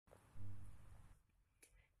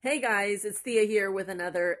Hey guys, it's Thea here with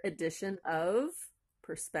another edition of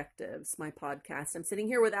Perspectives, my podcast. I'm sitting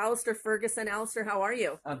here with Alistair Ferguson. Alistair, how are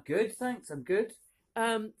you? I'm good, thanks. I'm good.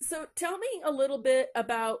 So tell me a little bit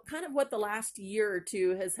about kind of what the last year or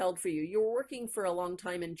two has held for you. You were working for a long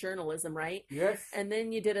time in journalism, right? Yes. And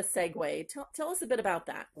then you did a segue. Tell us a bit about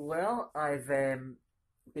that. Well, I've been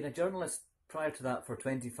a journalist prior to that for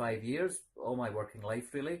 25 years, all my working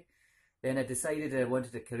life, really. Then I decided I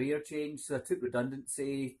wanted a career change, so I took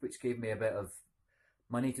redundancy, which gave me a bit of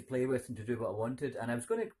money to play with and to do what I wanted. And I was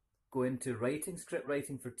going to go into writing, script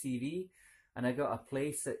writing for TV, and I got a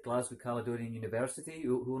place at Glasgow Caledonian University,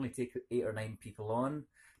 who only take 8 or 9 people on.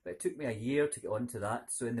 But it took me a year to get onto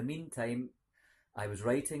that. So in the meantime, I was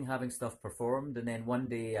writing, having stuff performed, and then one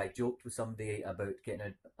day I joked with somebody about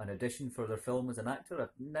getting an audition for their film as an actor. I've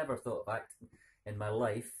never thought of acting in my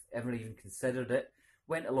life, ever even considered it.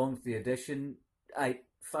 Went along to the audition. I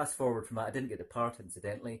fast forward from that. I didn't get the part,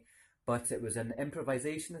 incidentally, but it was an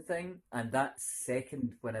improvisation thing. And that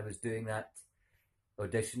second, when I was doing that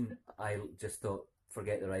audition, I just thought,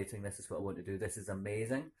 forget the writing. This is what I want to do. This is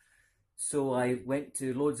amazing. So I went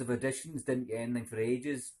to loads of auditions, didn't get anything for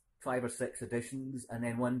ages, 5 or 6 auditions, and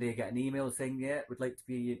then one day I got an email saying, yeah, would like to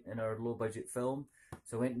be in our low budget film.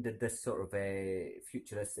 So I went and did this sort of a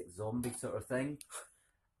futuristic zombie sort of thing.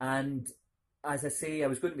 And as I say, I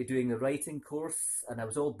was going to be doing the writing course, and I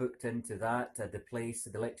was all booked into that. The place,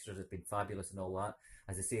 the lecturers have been fabulous and all that.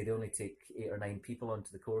 As I say, they only take 8 or 9 people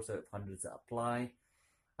onto the course out of hundreds that apply.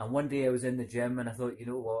 And one day I was in the gym and I thought, you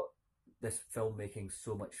know what, this filmmaking's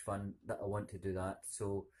so much fun that I want to do that.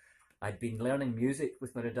 So I'd been learning music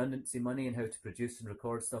with my redundancy money and how to produce and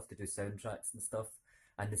record stuff to do soundtracks and stuff.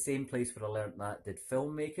 And the same place where I learned that did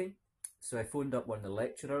filmmaking. So I phoned up one of the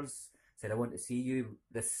lecturers, said, I want to see you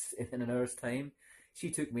this in an hour's time.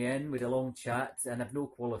 She took me in, we had a long chat, and I've no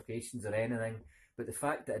qualifications or anything. But the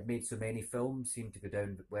fact that I'd made so many films seemed to go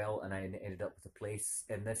down well, and I ended up with a place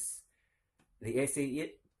in this, the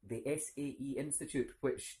SAE, the SAE Institute,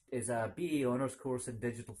 which is a BA honours course in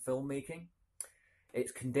digital filmmaking.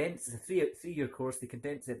 It's condensed. It's a three-year course. They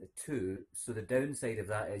condense it into two. So the downside of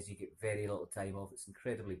that is you get very little time off. It's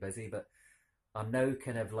incredibly busy. But I'm now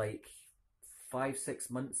kind of like 5, 6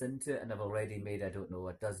 months into it, and I've already made, I don't know,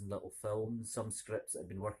 a dozen little films. Some scripts that I've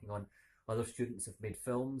been working on. Other students have made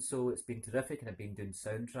films, so it's been terrific. And I've been doing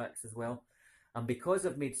soundtracks as well. And because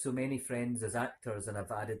I've made so many friends as actors, and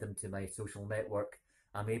I've added them to my social network,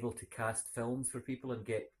 I'm able to cast films for people and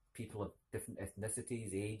get people of different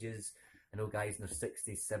ethnicities, ages. I know guys in their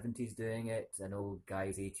 60s, 70s doing it. I know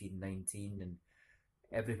guys 18, 19, and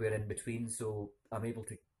everywhere in between. So I'm able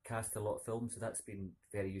to cast a lot of films. So that's been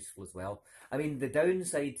very useful as well. I mean, the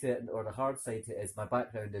downside to it, or the hard side to it, is my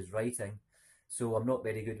background is writing. So I'm not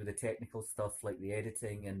very good with the technical stuff like the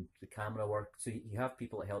editing and the camera work. So you have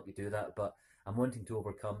people that help you do that, but I'm wanting to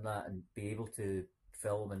overcome that and be able to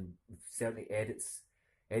film, and certainly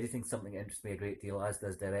editing something that interests me a great deal, as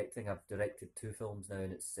does directing. I've directed 2 films now,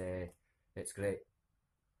 and it's great.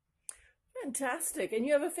 Fantastic. And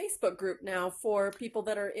you have a Facebook group now for people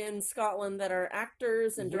that are in Scotland that are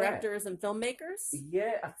actors and Yeah, directors and filmmakers?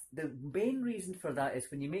 yeah. The main reason for that is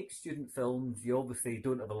when you make student films, you obviously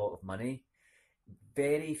don't have a lot of money.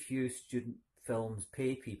 Very few student films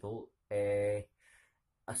pay people.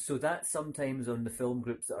 So that sometimes on the film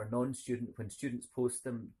groups that are non-student, when students post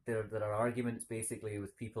them, there are arguments basically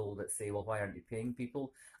with people that say, well, why aren't you paying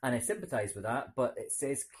people? And I sympathise with that, but it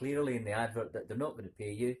says clearly in the advert that they're not going to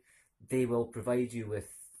pay you. They will provide you with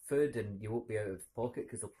food, and you won't be out of pocket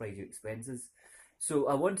because they'll provide you expenses. So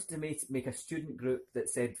I wanted to make a student group that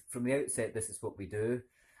said from the outset, this is what we do.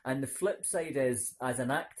 And the flip side is, as an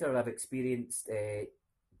actor, I've experienced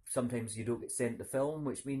sometimes you don't get sent the film,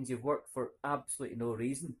 which means you've worked for absolutely no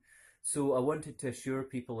reason. So I wanted to assure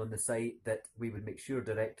people on the site that we would make sure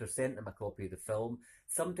directors sent them a copy of the film.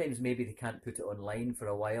 Sometimes maybe they can't put it online for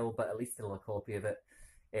a while, but at least they'll have a copy of it.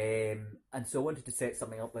 And so I wanted to set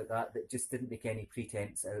something up like that that just didn't make any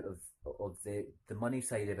pretense out of the money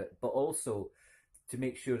side of it, but also to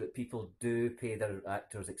make sure that people do pay their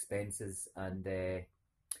actors' expenses and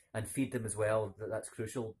feed them as well. That's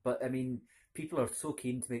crucial. But I mean, people are so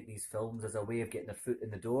keen to make these films as a way of getting their foot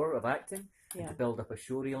in the door of acting and to Yeah. build up a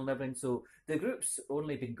showreel and everything. So the group's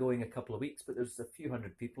only been going a couple of weeks, but there's a few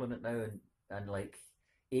hundred people in it now, and like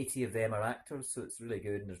 80 of them are actors. So it's really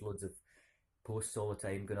good, and there's loads of posts all the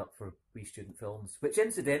time going up for wee student films, which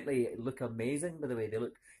incidentally look amazing. By the way, they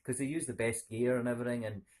look, because they use the best gear and everything,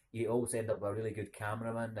 and you always end up with a really good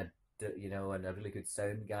cameraman and and a really good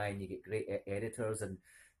sound guy, and you get great editors, and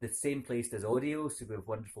the same place does audio, so we have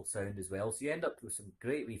wonderful sound as well. So you end up with some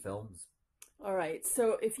great wee films. All right.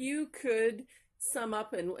 So if you could sum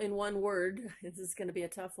up in one word, this is going to be a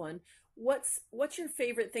tough one. What's your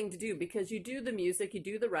favorite thing to do? Because you do the music, you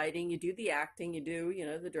do the writing, you do the acting, you do,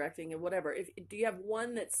 the directing and whatever. If do you have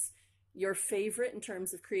one that's your favorite in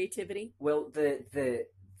terms of creativity? Well, the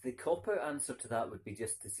cop out answer to that would be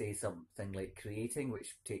just to say something like creating,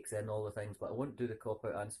 which takes in all the things, but I won't do the cop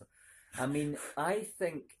out answer. I mean, I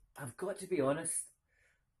think I've got to be honest.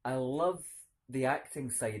 I love the acting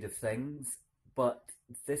side of things, but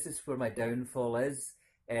this is where my downfall is.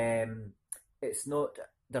 Um, it's not.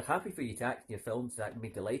 They're happy for you to act in your films. That can be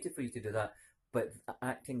delighted for you to do that, but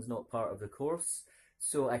acting's not part of the course.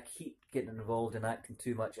 So I keep getting involved in acting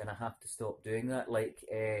too much, and I have to stop doing that. Like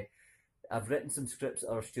I've written some scripts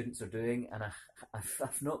that our students are doing, and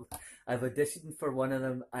I've not. I've auditioned for one of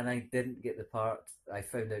them, and I didn't get the part. I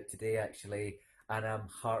found out today actually, and I'm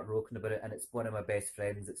heartbroken about it. And it's one of my best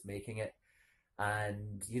friends that's making it,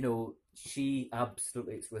 and she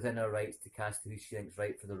absolutely, it's within her rights to cast who she thinks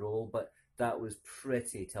right for the role, but that was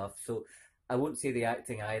pretty tough. So I won't say the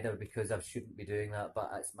acting either because I shouldn't be doing that, but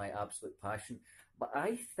it's my absolute passion. But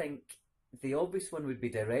I think the obvious one would be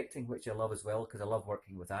directing, which I love as well because I love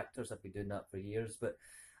working with actors. I've been doing that for years, but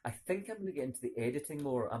I think I'm going to get into the editing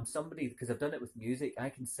more. I'm somebody, because I've done it with music, I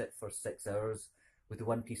can sit for 6 hours with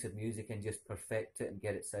one piece of music and just perfect it and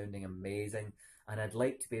get it sounding amazing. And I'd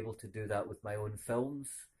like to be able to do that with my own films,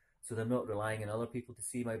 so they're not relying on other people to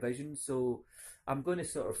see my vision. So I'm going to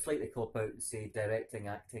sort of slightly cop out and say directing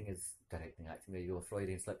acting. There you go,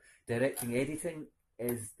 Freudian slip. Directing, editing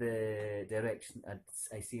is the direction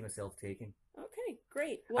I see myself taking. Okay,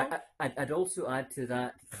 great. Well, I'd also add to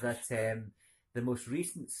that the most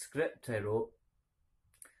recent script I wrote,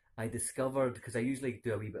 I discovered, because I usually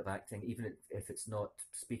do a wee bit of acting, even if it's not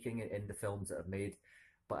speaking in the films that I've made.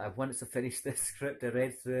 But once I finished this script, I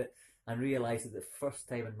read through it and realised that the first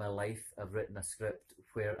time in my life I've written a script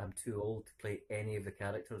where I'm too old to play any of the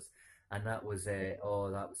characters. And that was, that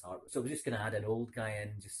was hard. So I was just going to add an old guy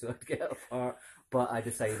in just so I'd get a part, but I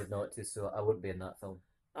decided not to, so I wouldn't be in that film.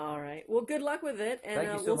 all right. Well, good luck with it, and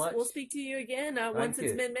Thank you so much. we'll speak to you again once Thank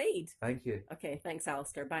it's you. been made. Thank you. Okay, thanks,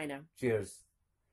 Alistair. Bye now. Cheers.